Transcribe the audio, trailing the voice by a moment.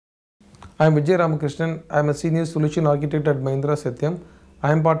I am Vijay Ramakrishnan. I am a senior solution architect at Mahindra Satyam.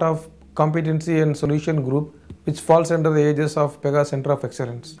 I am part of competency and solution group which falls under the aegis of PEGA Center of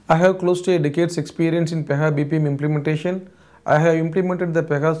Excellence. I have close to a decade's experience in PEGA BPM implementation. I have implemented the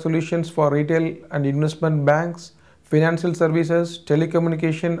PEGA solutions for retail and investment banks, financial services,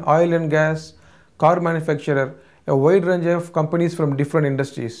 telecommunication, oil and gas, car manufacturer, a wide range of companies from different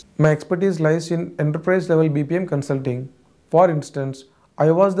industries. My expertise lies in enterprise level BPM consulting. For instance, I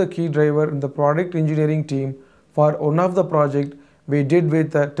was the key driver in the product engineering team for one of the projects we did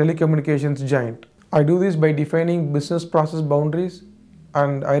with a telecommunications giant. I do this by defining business process boundaries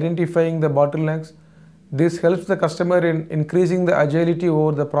and identifying the bottlenecks. This helps the customer in increasing the agility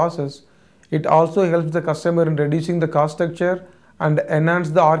over the process. It also helps the customer in reducing the cost structure and enhance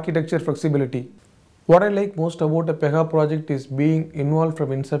the architecture flexibility. What I like most about a PEGA project is being involved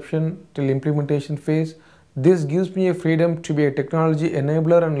from inception till implementation phase. This gives me a freedom to be a technology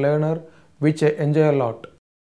enabler and learner, which I enjoy a lot.